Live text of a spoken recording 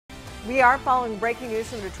We are following breaking news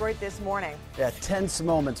from Detroit this morning. Yeah, tense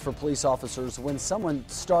moments for police officers when someone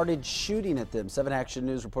started shooting at them. 7 Action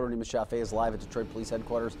News reporter Nima Shafe is live at Detroit Police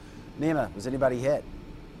Headquarters. Nima, was anybody hit?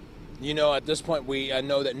 You know, at this point, we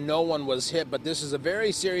know that no one was hit, but this is a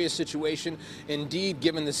very serious situation indeed,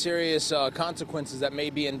 given the serious consequences that may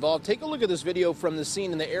be involved. Take a look at this video from the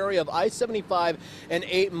scene in the area of I-75 and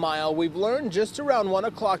 8 Mile. We've learned just around 1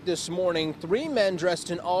 o'clock this morning, 3 men dressed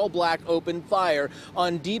in all black opened fire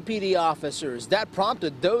on DPD officers. That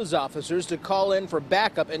prompted those officers to call in for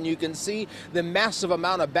backup, and you can see the massive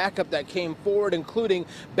amount of backup that came forward, including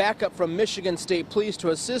backup from Michigan State Police to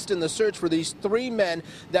assist in the search for these 3 men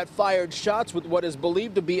that fired shots with what is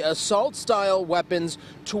believed to be assault-style weapons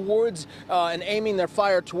towards and aiming their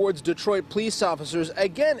fire towards Detroit police officers.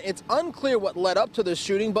 Again, it's unclear what led up to the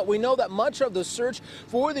shooting, but we know that much of the search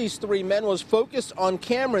for these 3 men was focused on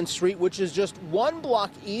Cameron Street, which is just 1 block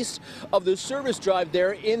east of the service drive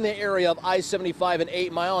there in the area of I-75 and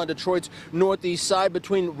 8 Mile on Detroit's northeast side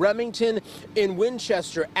between Remington and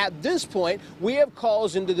Winchester. At this point, we have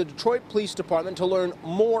calls into the Detroit Police Department to learn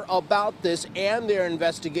more about this and their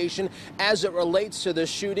investigation as it relates to the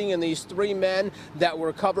shooting and these 3 men that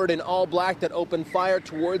were covered in all black that opened fire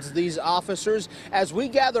towards these officers. As we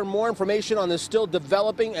gather more information on this still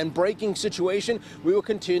developing and breaking situation, we will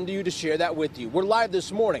continue to share that with you. We're live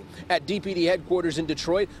this morning at DPD headquarters in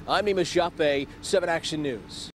Detroit. I'm Nima Shafe, 7 Action News.